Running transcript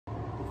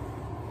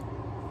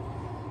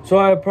So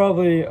I have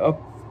probably a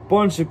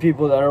bunch of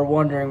people that are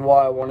wondering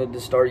why I wanted to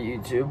start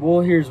YouTube.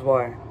 Well, here's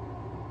why.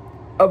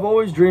 I've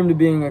always dreamed of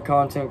being a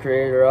content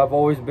creator. I've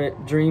always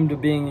dreamed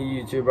of being a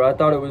YouTuber. I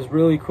thought it was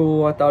really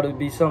cool. I thought it would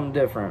be something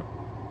different.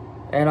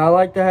 And I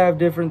like to have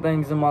different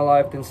things in my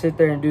life than sit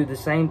there and do the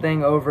same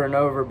thing over and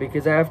over,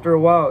 because after a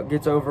while it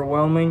gets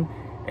overwhelming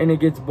and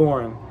it gets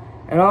boring.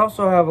 And I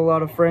also have a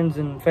lot of friends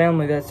and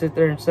family that sit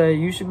there and say,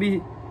 you should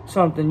be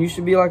something. You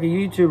should be like a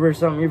YouTuber or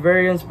something. You're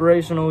very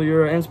inspirational.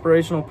 You're an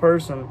inspirational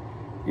person.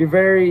 You're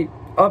very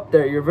up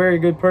there. You're a very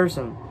good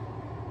person.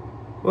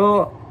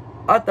 Well,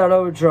 I thought I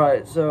would try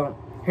it. So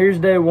here's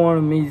day one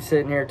of me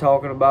sitting here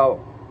talking about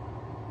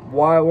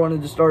why I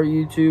wanted to start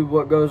YouTube,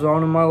 what goes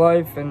on in my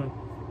life, and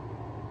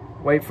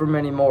wait for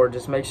many more.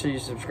 Just make sure you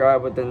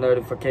subscribe with the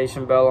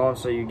notification bell on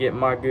so you get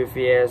my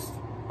goofy ass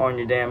on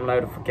your damn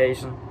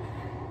notification.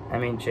 I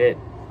mean, shit.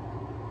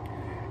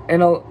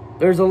 And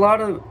there's a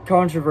lot of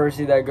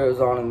controversy that goes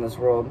on in this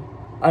world.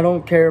 I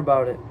don't care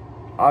about it.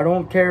 I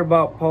don't care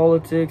about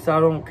politics. I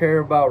don't care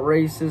about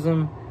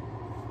racism.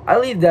 I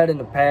leave that in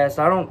the past.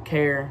 I don't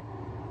care.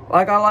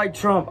 Like, I like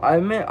Trump. I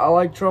admit, I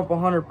like Trump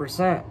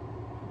 100%.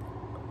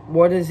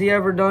 What has he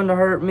ever done to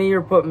hurt me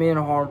or put me in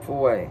a harmful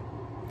way?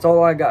 That's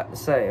all I got to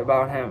say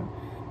about him.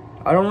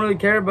 I don't really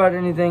care about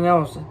anything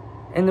else.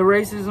 And the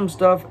racism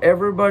stuff,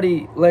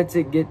 everybody lets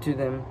it get to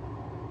them.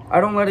 I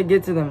don't let it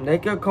get to them. They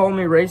could call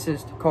me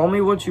racist. Call me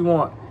what you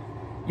want.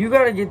 You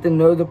got to get to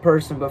know the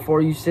person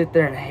before you sit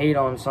there and hate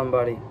on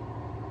somebody.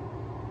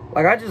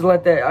 Like, I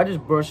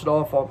just brush it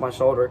off my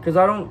shoulder, because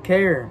I don't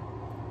care.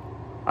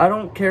 I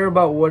don't care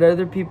about what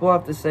other people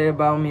have to say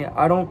about me.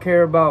 I don't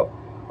care about,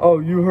 oh,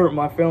 you hurt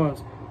my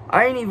feelings.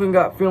 I ain't even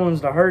got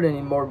feelings to hurt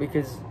anymore,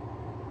 because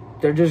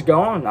they're just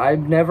gone.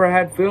 I've never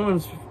had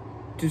feelings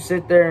to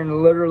sit there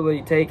and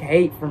literally take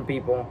hate from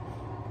people.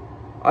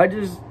 I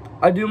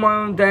do my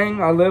own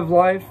thing. I live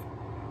life.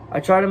 I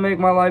try to make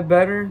my life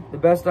better the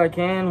best I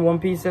can, one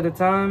piece at a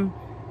time.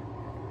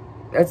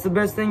 That's the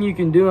best thing you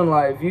can do in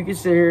life. You can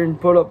sit here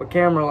and put up a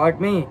camera like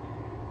me.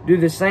 Do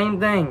the same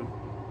thing.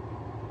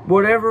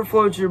 Whatever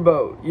floats your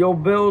boat. You'll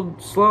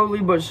build slowly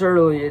but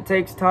surely. It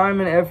takes time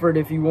and effort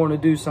if you want to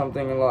do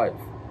something in life.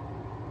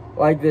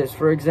 Like this,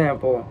 for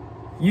example.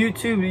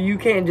 YouTube, you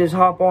can't just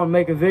hop on,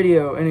 make a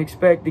video, and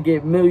expect to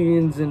get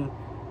millions and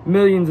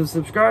millions of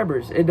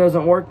subscribers. It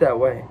doesn't work that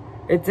way.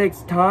 It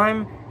takes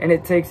time and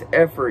it takes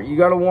effort. You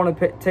got to want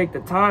to take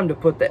the time to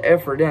put the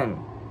effort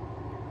in.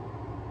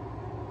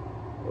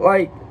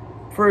 Like,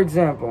 for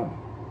example,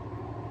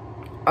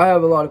 I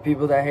have a lot of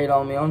people that hate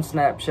on me on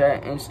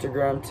Snapchat,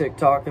 Instagram,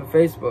 TikTok, and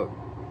Facebook.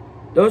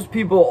 Those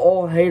people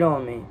all hate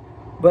on me.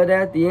 But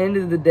at the end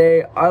of the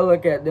day, I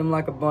look at them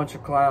like a bunch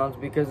of clowns,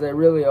 because they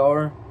really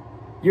are.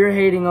 You're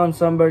hating on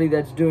somebody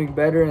that's doing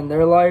better in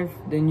their life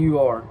than you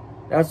are.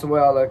 That's the way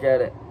I look at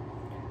it.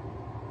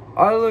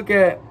 I look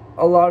at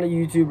a lot of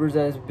YouTubers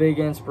as big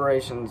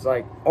inspirations,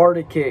 like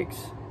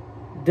Artofkicks,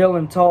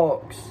 Dylan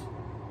Talks,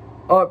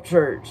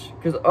 Upchurch,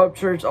 because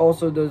Upchurch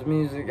also does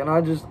music, and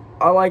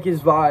I like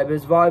his vibe.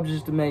 His vibe's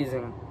just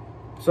amazing.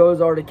 So is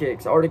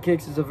Artofkicks.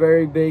 Artofkicks is a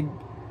very big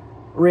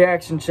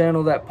reaction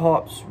channel that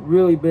pops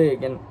really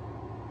big, and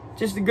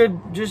just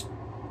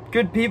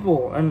good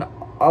people. And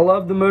I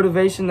love the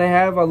motivation they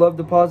have. I love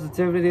the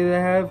positivity they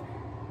have.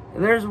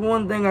 And there's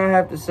one thing I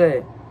have to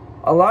say.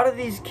 A lot of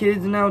these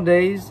kids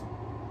nowadays,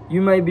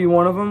 you may be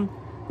one of them,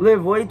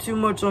 live way too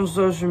much on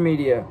social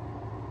media.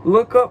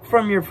 Look up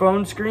from your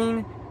phone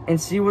screen and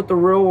see what the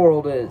real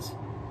world is.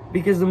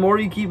 Because the more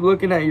you keep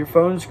looking at your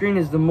phone screen,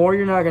 is the more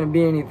you're not going to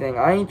be anything.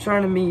 I ain't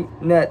trying to mean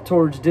that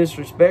towards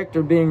disrespect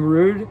or being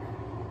rude.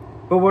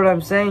 But what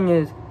I'm saying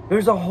is,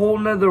 there's a whole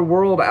nother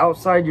world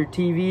outside your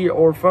TV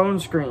or phone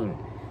screen.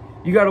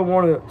 You got to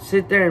want to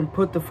sit there and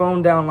put the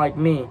phone down like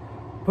me.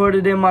 Put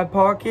it in my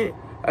pocket.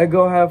 I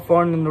go have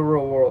fun in the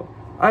real world.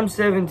 I'm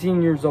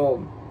 17 years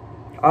old.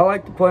 I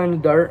like to play in the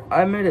dirt.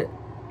 I admit it.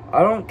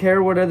 I don't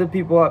care what other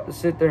people have to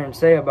sit there and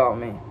say about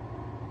me,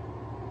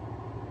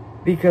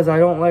 because I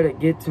don't let it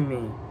get to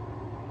me.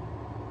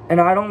 And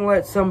I don't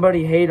let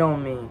somebody hate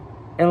on me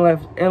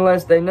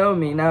unless they know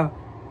me. Now,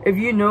 if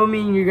you know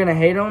me and you're going to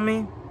hate on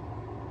me,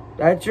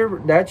 that's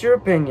your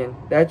opinion.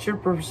 That's your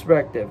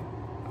perspective.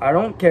 I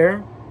don't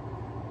care.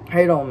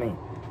 Hate on me.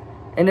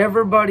 And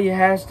everybody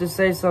has to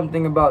say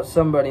something about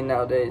somebody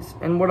nowadays.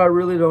 And what I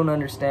really don't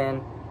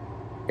understand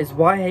is,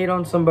 why hate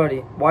on somebody?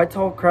 Why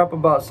talk crap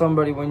about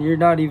somebody when you're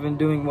not even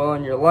doing well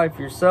in your life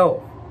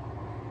yourself?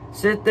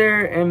 Sit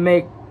there and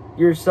make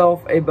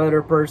yourself a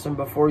better person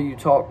before you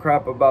talk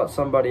crap about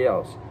somebody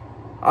else.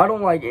 I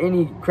don't like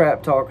any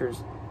crap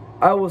talkers.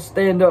 I will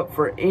stand up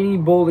for any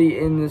bully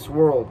in this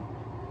world.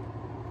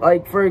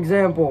 Like, for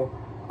example,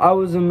 I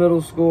was in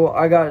middle school.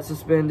 I got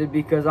suspended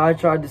because I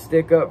tried to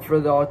stick up for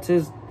the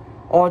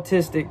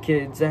autistic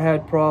kids that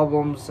had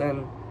problems,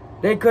 and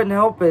they couldn't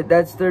help it.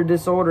 That's their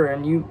disorder,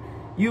 and you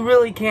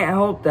really can't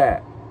help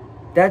that.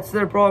 That's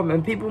their problem,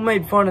 and people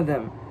made fun of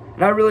them,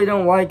 and I really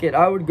don't like it.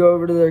 I would go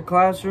over to their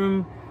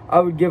classroom. I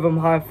would give them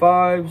high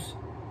fives.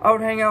 I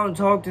would hang out and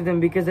talk to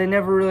them, because they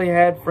never really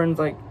had friends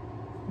like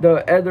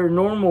the other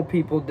normal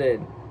people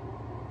did.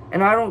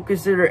 And I don't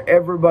consider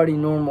everybody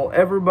normal.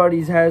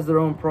 Everybody has their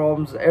own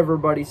problems.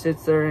 Everybody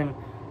sits there and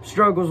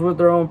struggles with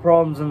their own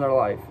problems in their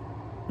life.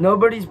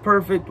 Nobody's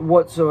perfect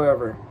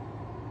whatsoever.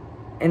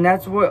 And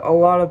that's what a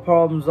lot of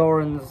problems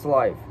are in this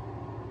life.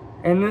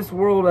 In this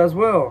world as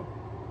well.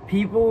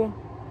 People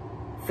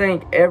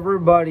think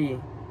everybody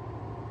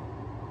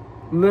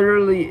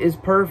literally is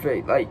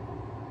perfect. Like,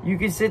 you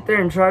can sit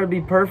there and try to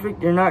be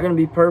perfect. You're not going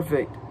to be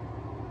perfect.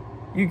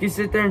 You can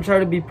sit there and try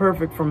to be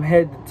perfect from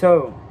head to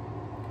toe.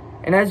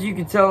 And as you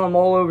can tell, I'm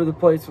all over the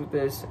place with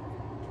this.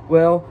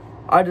 Well,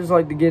 I just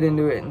like to get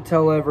into it and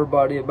tell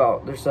everybody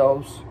about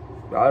themselves.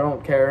 I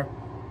don't care.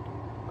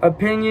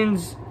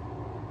 Opinions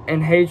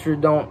and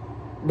hatred don't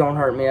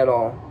hurt me at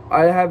all.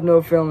 I have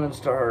no feelings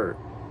to hurt.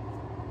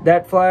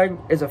 That flag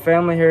is a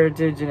family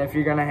heritage, and if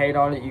you're going to hate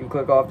on it, you can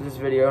click off this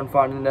video and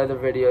find another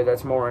video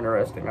that's more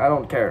interesting. I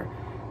don't care.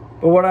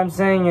 But what I'm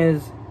saying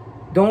is,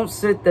 don't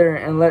sit there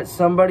and let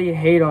somebody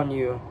hate on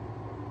you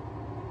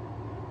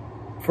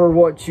for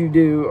what you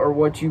do or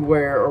what you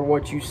wear or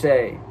what you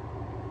say.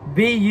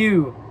 Be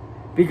you,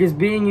 because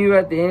being you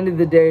at the end of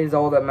the day is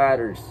all that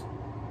matters.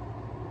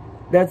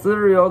 That's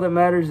literally all that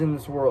matters in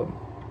this world.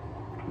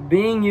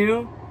 Being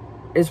you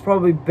is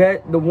probably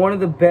one of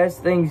the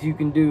best things you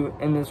can do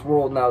in this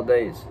world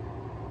nowadays.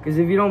 Because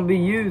if you don't be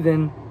you,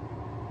 then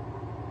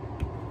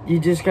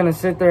you're just going to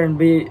sit there and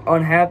be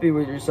unhappy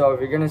with yourself.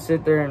 You're going to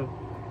sit there and,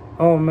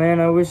 oh man,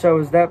 I wish I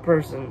was that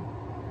person.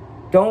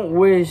 Don't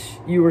wish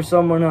you were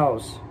someone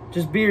else.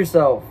 Just be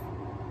yourself.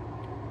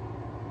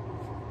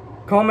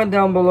 Comment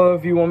down below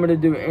if you want me to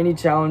do any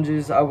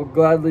challenges. I will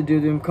gladly do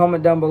them.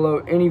 Comment down below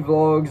any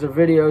vlogs or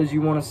videos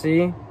you want to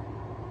see.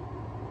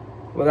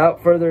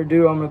 Without further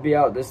ado, I'm going to be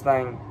out this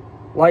thing.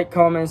 Like,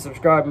 comment,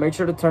 subscribe. Make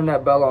sure to turn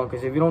that bell on,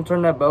 because if you don't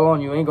turn that bell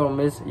on, you ain't going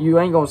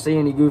to see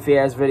any goofy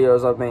ass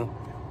videos of me.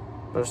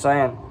 Just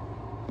saying.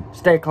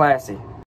 Stay classy.